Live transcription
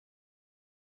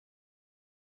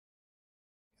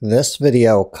This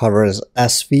video covers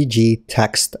SVG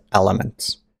Text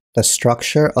Elements. The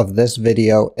structure of this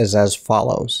video is as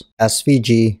follows: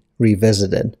 SVG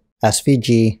Revisited,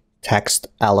 SVG Text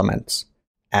Elements,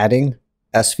 Adding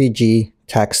SVG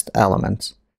Text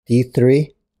Elements,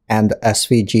 D3 and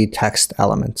SVG Text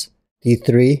Elements,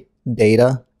 D3,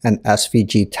 Data, and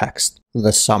SVG Text.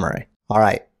 The summary.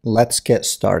 Alright, let's get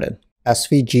started.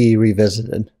 SVG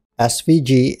Revisited.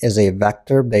 SVG is a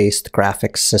vector-based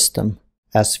graphics system.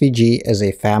 SVG is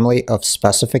a family of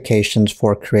specifications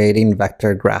for creating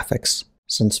vector graphics.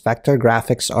 Since vector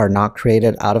graphics are not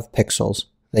created out of pixels,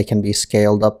 they can be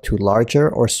scaled up to larger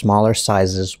or smaller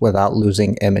sizes without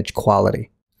losing image quality.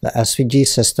 The SVG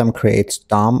system creates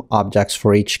DOM objects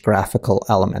for each graphical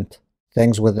element.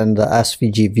 Things within the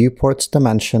SVG viewport's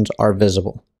dimensions are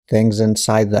visible. Things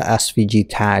inside the SVG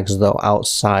tags, though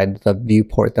outside the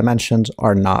viewport dimensions,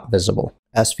 are not visible.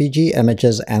 SVG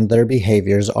images and their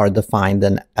behaviors are defined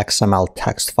in XML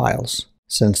text files.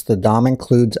 Since the DOM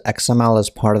includes XML as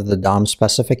part of the DOM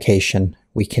specification,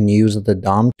 we can use the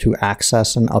DOM to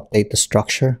access and update the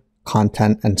structure,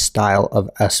 content, and style of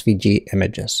SVG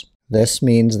images. This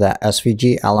means that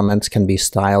SVG elements can be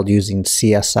styled using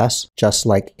CSS, just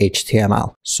like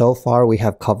HTML. So far, we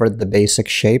have covered the basic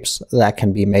shapes that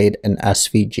can be made in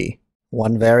SVG.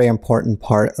 One very important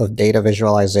part of data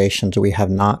visualizations we have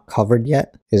not covered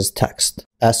yet is text.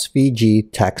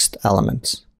 SVG Text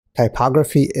Elements.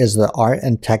 Typography is the art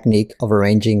and technique of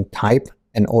arranging type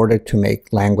in order to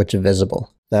make language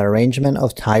visible. The arrangement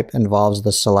of type involves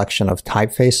the selection of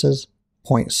typefaces,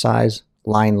 point size,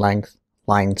 line length,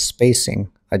 line spacing,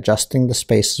 adjusting the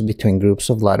spaces between groups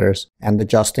of letters, and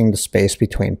adjusting the space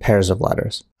between pairs of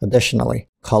letters. Additionally,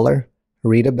 color,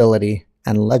 readability,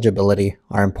 and legibility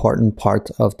are important parts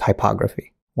of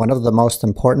typography. One of the most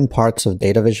important parts of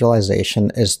data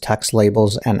visualization is text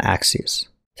labels and axes.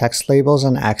 Text labels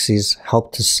and axes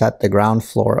help to set the ground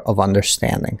floor of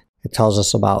understanding. It tells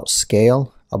us about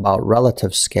scale, about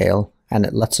relative scale, and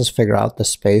it lets us figure out the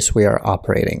space we are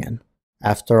operating in.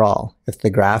 After all, if the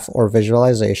graph or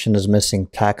visualization is missing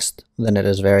text, then it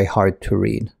is very hard to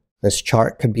read. This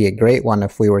chart could be a great one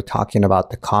if we were talking about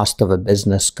the cost of a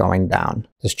business going down.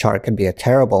 This chart could be a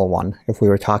terrible one if we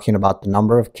were talking about the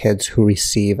number of kids who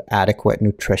receive adequate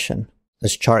nutrition.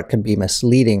 This chart could be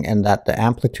misleading in that the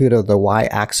amplitude of the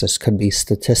y-axis could be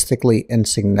statistically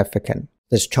insignificant.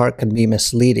 This chart could be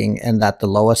misleading in that the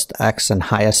lowest x and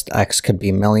highest x could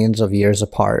be millions of years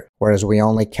apart, whereas we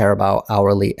only care about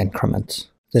hourly increments.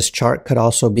 This chart could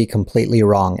also be completely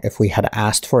wrong if we had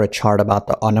asked for a chart about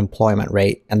the unemployment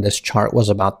rate and this chart was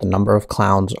about the number of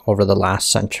clowns over the last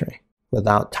century.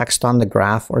 Without text on the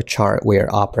graph or chart, we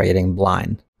are operating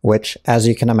blind, which, as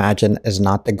you can imagine, is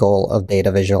not the goal of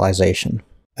data visualization.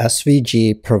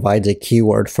 SVG provides a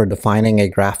keyword for defining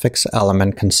a graphics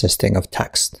element consisting of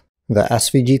text. The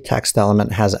SVG text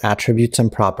element has attributes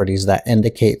and properties that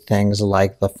indicate things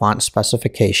like the font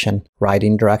specification,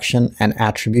 writing direction, and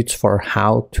attributes for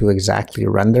how to exactly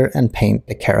render and paint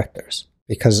the characters.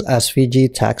 Because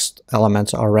SVG text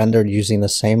elements are rendered using the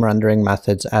same rendering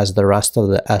methods as the rest of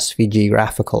the SVG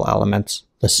graphical elements,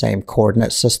 the same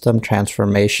coordinate system,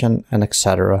 transformation, and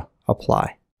etc.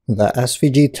 apply. The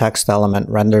SVG text element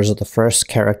renders the first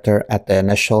character at the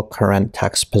initial current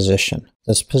text position.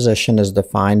 This position is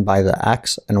defined by the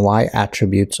X and Y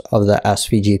attributes of the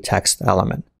SVG text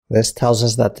element. This tells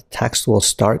us that the text will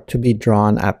start to be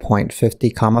drawn at point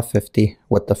 50, 50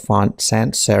 with the font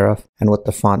sans serif and with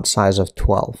the font size of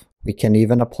 12. We can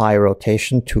even apply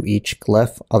rotation to each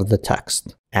glyph of the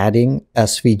text. Adding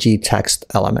SVG text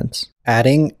elements.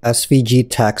 Adding SVG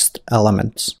text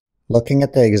elements. Looking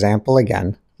at the example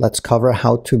again, let's cover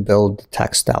how to build the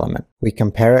text element. We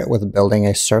compare it with building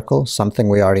a circle, something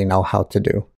we already know how to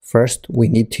do. First, we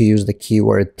need to use the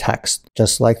keyword text,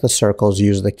 just like the circles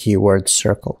use the keyword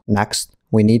circle. Next,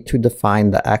 we need to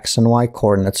define the X and Y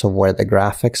coordinates of where the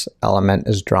graphics element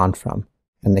is drawn from.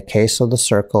 In the case of the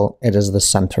circle, it is the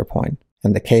center point.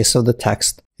 In the case of the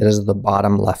text, it is the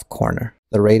bottom left corner.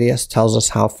 The radius tells us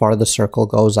how far the circle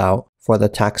goes out. For the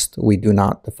text, we do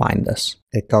not define this.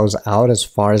 It goes out as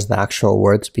far as the actual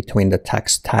words between the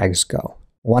text tags go.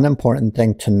 One important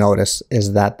thing to notice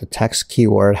is that the text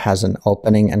keyword has an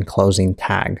opening and closing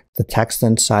tag. The text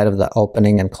inside of the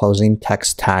opening and closing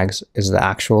text tags is the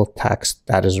actual text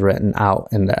that is written out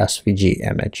in the SVG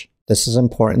image. This is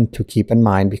important to keep in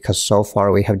mind because so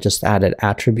far we have just added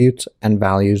attributes and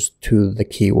values to the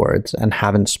keywords and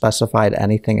haven't specified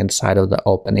anything inside of the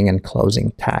opening and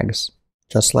closing tags.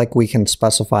 Just like we can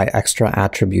specify extra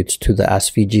attributes to the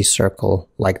SVG circle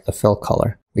like the fill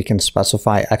color, we can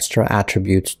specify extra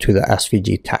attributes to the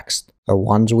SVG text. The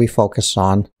ones we focus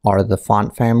on are the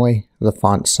font family, the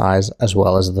font size, as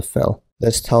well as the fill.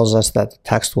 This tells us that the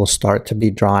text will start to be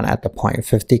drawn at the point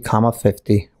 50,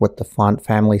 50 with the font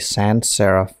family sans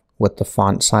serif with the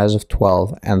font size of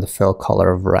 12 and the fill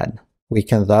color of red. We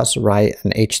can thus write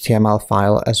an HTML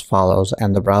file as follows,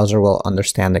 and the browser will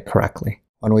understand it correctly.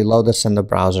 When we load this in the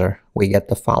browser, we get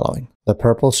the following. The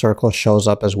purple circle shows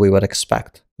up as we would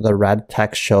expect. The red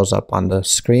text shows up on the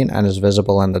screen and is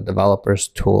visible in the Developers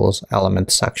Tools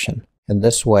Elements section. In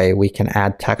this way, we can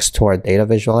add text to our data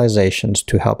visualizations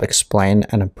to help explain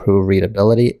and improve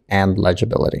readability and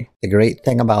legibility. The great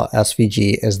thing about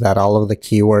SVG is that all of the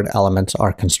keyword elements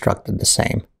are constructed the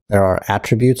same. There are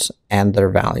attributes and their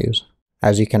values.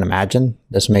 As you can imagine,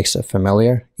 this makes it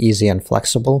familiar, easy, and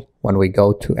flexible when we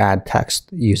go to add text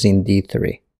using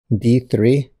D3.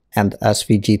 D3 and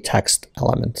SVG Text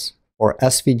Elements. For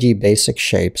SVG basic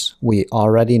shapes, we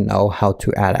already know how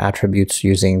to add attributes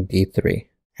using D3.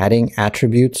 Adding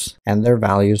attributes and their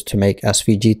values to make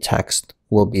SVG text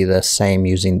will be the same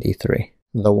using D3.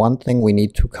 The one thing we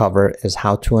need to cover is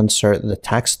how to insert the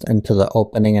text into the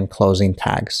opening and closing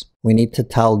tags. We need to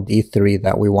tell D3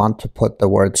 that we want to put the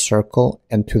word circle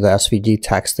into the SVG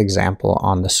text example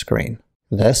on the screen.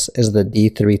 This is the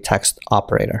D3 text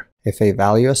operator. If a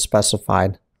value is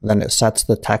specified, then it sets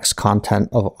the text content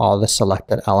of all the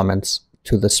selected elements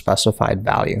to the specified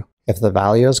value. If the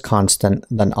value is constant,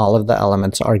 then all of the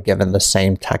elements are given the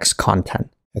same text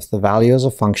content. If the value is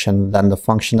a function, then the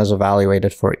function is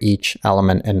evaluated for each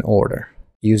element in order.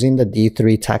 Using the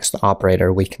D3 text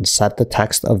operator, we can set the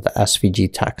text of the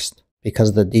SVG text.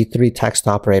 Because the D3 text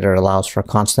operator allows for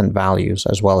constant values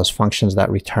as well as functions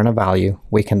that return a value,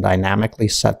 we can dynamically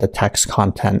set the text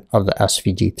content of the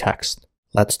SVG text.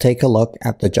 Let's take a look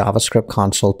at the JavaScript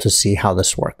console to see how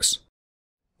this works.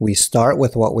 We start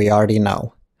with what we already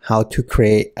know, how to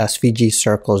create SVG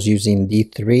circles using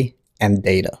D3 and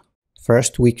data.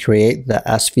 First, we create the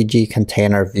SVG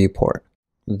container viewport.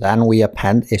 Then we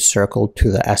append a circle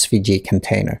to the SVG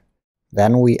container.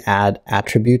 Then we add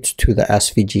attributes to the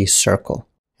SVG circle.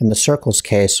 In the circle's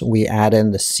case, we add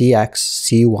in the CX,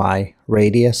 CY,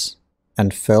 radius,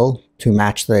 and fill to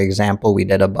match the example we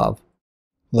did above.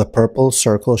 The purple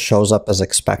circle shows up as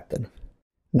expected.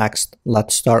 Next,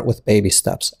 let's start with baby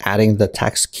steps, adding the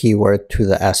text keyword to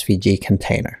the SVG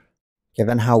container.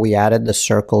 Given how we added the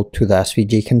circle to the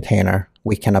SVG container,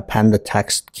 we can append the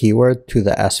text keyword to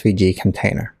the SVG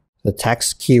container. The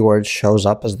text keyword shows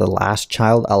up as the last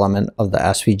child element of the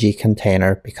SVG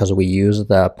container because we use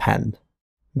the append.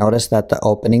 Notice that the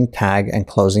opening tag and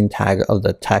closing tag of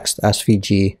the text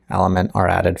SVG element are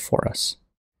added for us.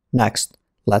 Next,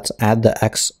 let's add the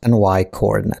X and Y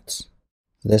coordinates.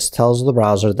 This tells the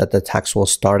browser that the text will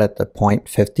start at the point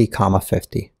 50,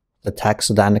 50. The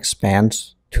text then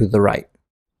expands to the right.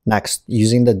 Next,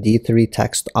 using the D3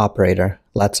 text operator,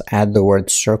 let's add the word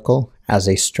circle as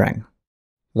a string.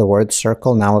 The word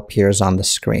circle now appears on the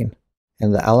screen.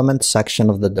 In the Elements section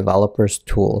of the Developers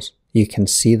Tools, you can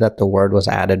see that the word was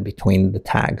added between the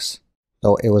tags.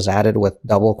 Though it was added with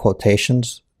double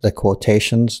quotations, the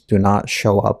quotations do not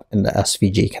show up in the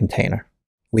SVG container.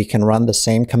 We can run the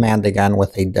same command again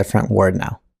with a different word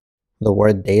now. The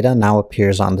word data now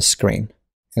appears on the screen.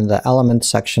 In the Elements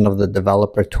section of the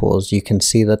Developer Tools, you can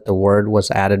see that the word was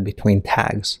added between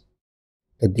tags.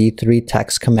 The D3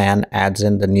 text command adds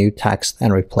in the new text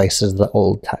and replaces the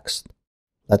old text.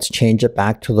 Let's change it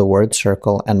back to the word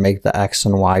circle and make the X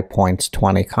and Y points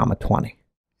 20, 20.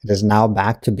 It is now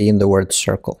back to being the word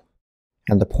circle.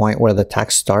 And the point where the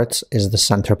text starts is the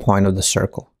center point of the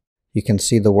circle. You can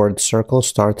see the word circle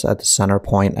starts at the center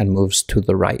point and moves to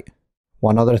the right.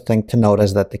 One other thing to note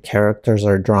is that the characters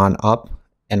are drawn up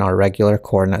in our regular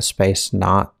coordinate space,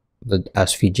 not the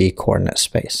SVG coordinate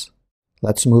space.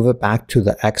 Let's move it back to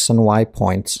the X and Y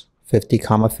points 50,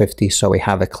 50 so we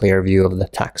have a clear view of the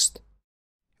text.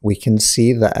 We can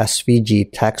see the SVG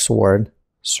text word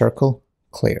circle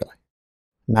clearly.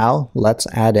 Now let's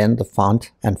add in the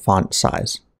font and font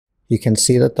size. You can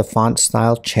see that the font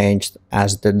style changed,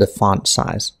 as did the font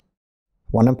size.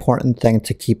 One important thing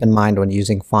to keep in mind when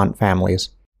using font families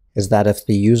is that if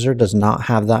the user does not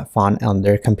have that font on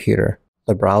their computer,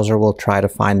 the browser will try to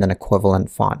find an equivalent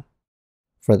font.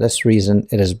 For this reason,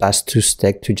 it is best to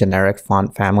stick to generic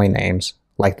font family names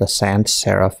like the sans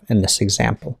serif in this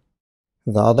example.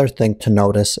 The other thing to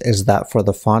notice is that for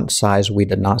the font size, we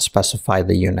did not specify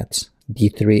the units.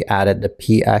 D3 added the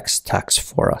px text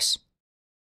for us.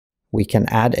 We can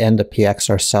add in the px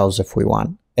ourselves if we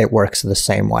want. It works the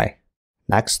same way.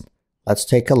 Next, let's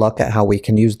take a look at how we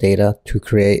can use data to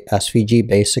create SVG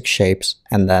basic shapes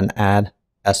and then add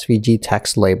SVG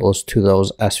text labels to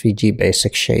those SVG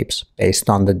basic shapes based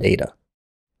on the data.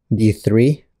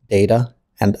 D3, data,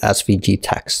 and SVG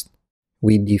text.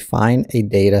 We define a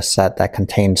data set that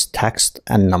contains text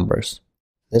and numbers.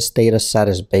 This data set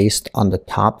is based on the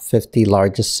top 50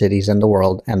 largest cities in the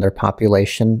world and their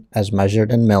population as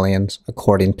measured in millions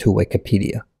according to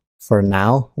Wikipedia. For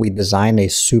now, we design a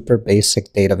super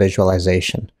basic data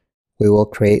visualization. We will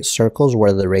create circles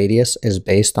where the radius is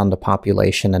based on the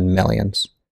population in millions.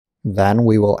 Then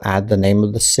we will add the name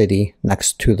of the city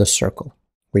next to the circle.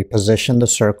 We position the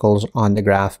circles on the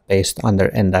graph based on their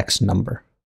index number.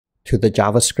 To the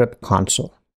JavaScript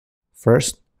console.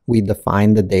 First, we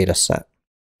define the data set.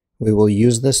 We will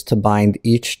use this to bind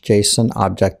each JSON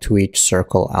object to each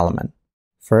circle element.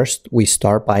 First, we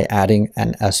start by adding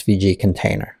an SVG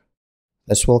container.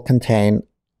 This will contain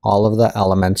all of the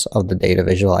elements of the data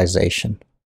visualization.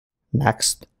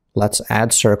 Next, let's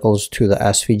add circles to the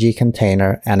SVG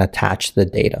container and attach the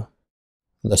data.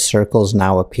 The circles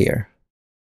now appear.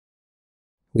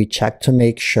 We check to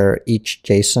make sure each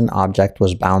JSON object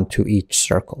was bound to each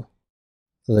circle.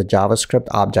 The JavaScript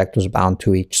object was bound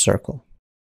to each circle.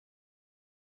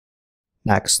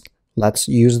 Next, let's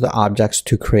use the objects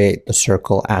to create the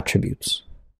circle attributes.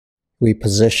 We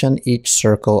position each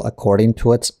circle according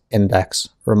to its index,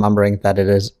 remembering that it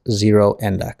is 0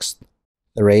 indexed.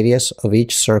 The radius of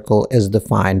each circle is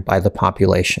defined by the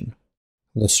population.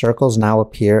 The circles now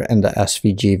appear in the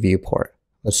SVG viewport.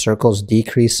 The circles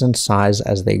decrease in size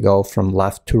as they go from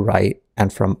left to right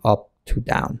and from up to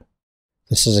down.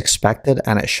 This is expected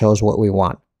and it shows what we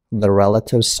want, the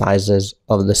relative sizes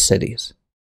of the cities.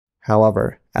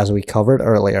 However, as we covered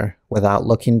earlier, without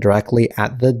looking directly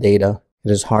at the data,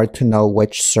 it is hard to know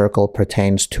which circle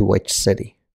pertains to which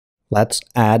city. Let's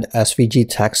add SVG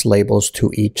text labels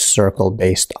to each circle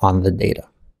based on the data.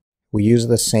 We use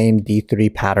the same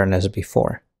D3 pattern as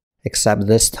before, except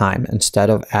this time,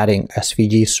 instead of adding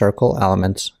SVG circle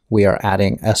elements, we are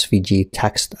adding SVG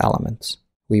text elements.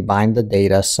 We bind the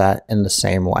data set in the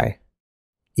same way.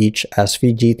 Each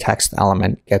SVG text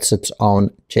element gets its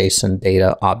own JSON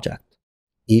data object.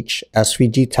 Each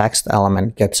SVG text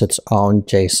element gets its own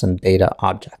JSON data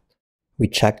object. We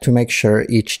check to make sure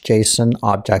each JSON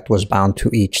object was bound to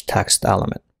each text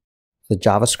element. The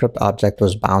JavaScript object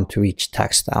was bound to each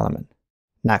text element.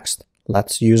 Next,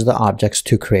 let's use the objects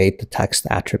to create the text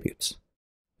attributes.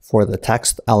 For the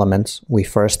text elements, we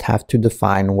first have to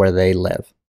define where they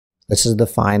live. This is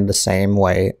defined the same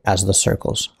way as the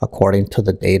circles, according to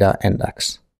the data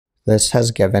index. This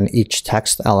has given each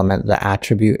text element the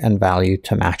attribute and value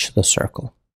to match the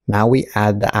circle. Now we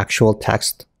add the actual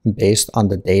text based on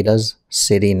the data's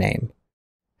city name.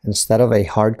 Instead of a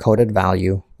hard-coded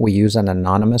value, we use an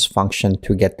anonymous function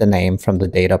to get the name from the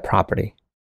data property.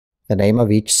 The name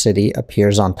of each city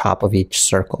appears on top of each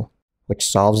circle, which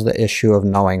solves the issue of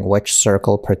knowing which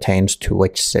circle pertains to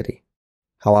which city.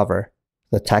 However,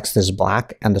 the text is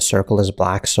black and the circle is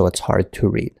black, so it's hard to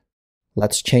read.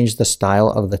 Let's change the style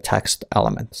of the text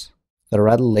elements. The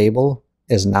red label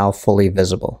is now fully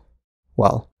visible.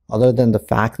 Well, other than the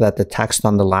fact that the text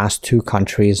on the last two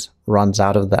countries runs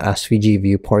out of the SVG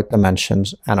viewport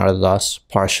dimensions and are thus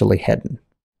partially hidden.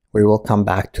 We will come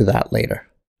back to that later.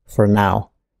 For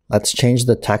now, let's change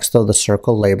the text of the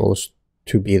circle labels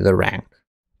to be the rank.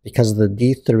 Because the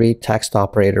D3 text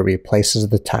operator replaces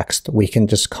the text, we can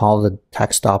just call the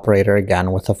text operator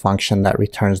again with a function that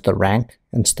returns the rank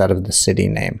instead of the city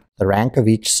name. The rank of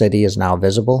each city is now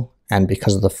visible, and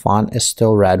because the font is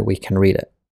still red, we can read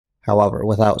it. However,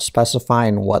 without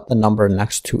specifying what the number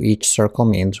next to each circle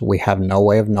means, we have no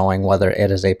way of knowing whether it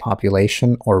is a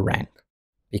population or rank.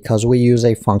 Because we use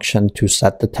a function to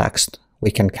set the text,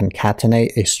 we can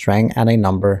concatenate a string and a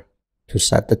number to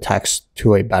set the text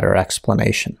to a better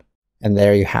explanation. And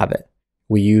there you have it.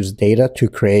 We used data to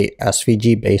create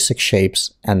SVG basic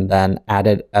shapes and then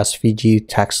added SVG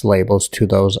text labels to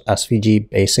those SVG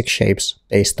basic shapes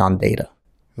based on data.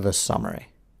 The summary.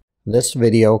 This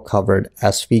video covered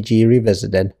SVG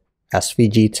Revisited,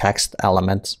 SVG Text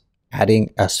Elements,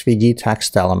 adding SVG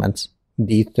Text Elements,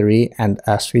 D3 and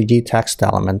SVG Text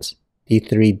Elements,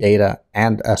 D3 Data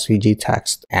and SVG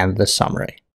Text, and the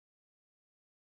summary.